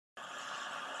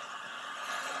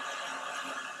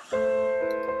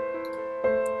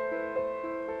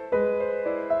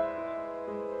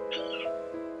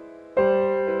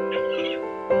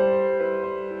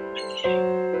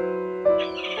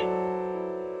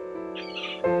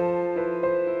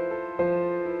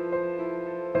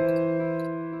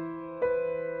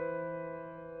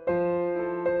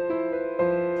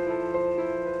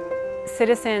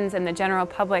citizens and the general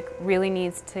public really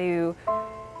needs to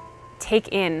take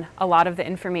in a lot of the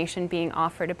information being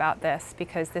offered about this,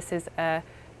 because this is a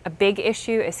big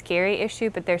issue, a scary issue,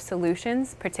 but there's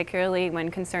solutions, particularly when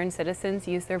concerned citizens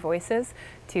use their voices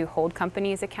to hold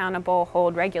companies accountable,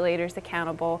 hold regulators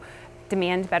accountable,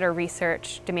 demand better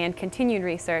research, demand continued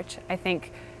research. I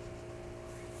think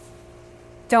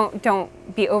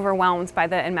don't be overwhelmed by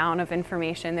the amount of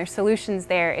information. There's solutions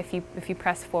there if you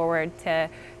press forward to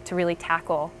really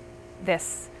tackle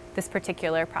this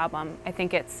particular problem. I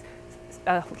think it's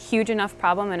a huge enough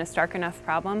problem and a stark enough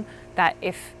problem that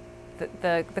if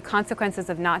the consequences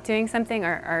of not doing something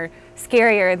are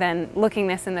scarier than looking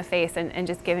this in the face and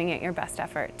just giving it your best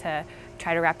effort to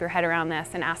try to wrap your head around this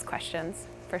and ask questions,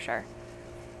 for sure.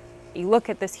 You look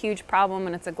at this huge problem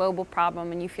and it's a global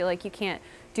problem and you feel like you can't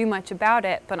do much about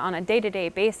it, but on a day-to-day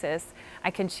basis,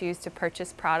 I can choose to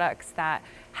purchase products that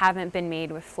haven't been made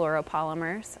with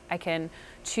fluoropolymers. I can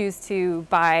choose to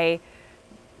buy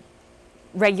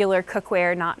regular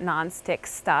cookware, not nonstick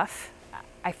stuff.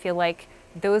 I feel like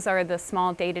those are the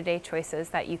small day-to-day choices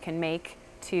that you can make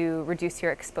to reduce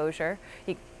your exposure.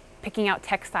 Picking out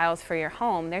textiles for your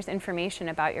home, there's information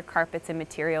about your carpets and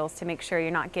materials to make sure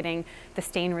you're not getting the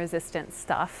stain-resistant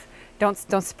stuff. Don't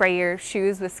spray your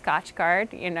shoes with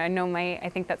Scotchgard. You know, I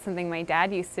think that's something my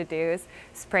dad used to do, is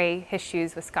spray his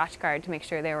shoes with Scotchgard to make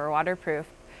sure they were waterproof.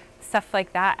 Stuff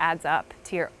like that adds up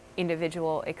to your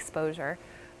individual exposure.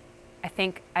 I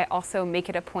think I also make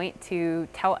it a point to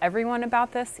tell everyone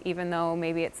about this, even though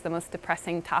maybe it's the most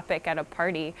depressing topic at a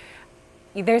party.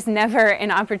 There's never an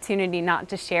opportunity not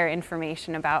to share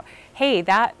information about, hey,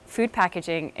 that food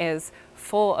packaging is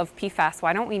full of PFAS.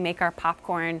 Why don't we make our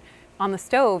popcorn on the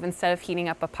stove instead of heating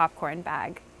up a popcorn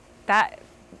bag?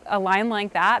 A line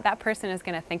like that person is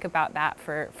going to think about that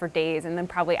for days and then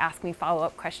probably ask me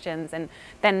follow-up questions, and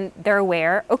then they're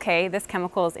aware, okay, this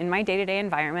chemical is in my day-to-day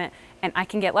environment and I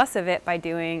can get less of it by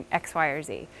doing X, Y, or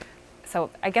Z. So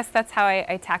I guess that's how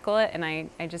I tackle it, and I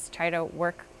just try to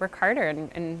work harder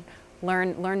and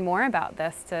learn more about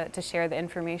this to share the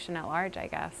information at large, I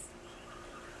guess.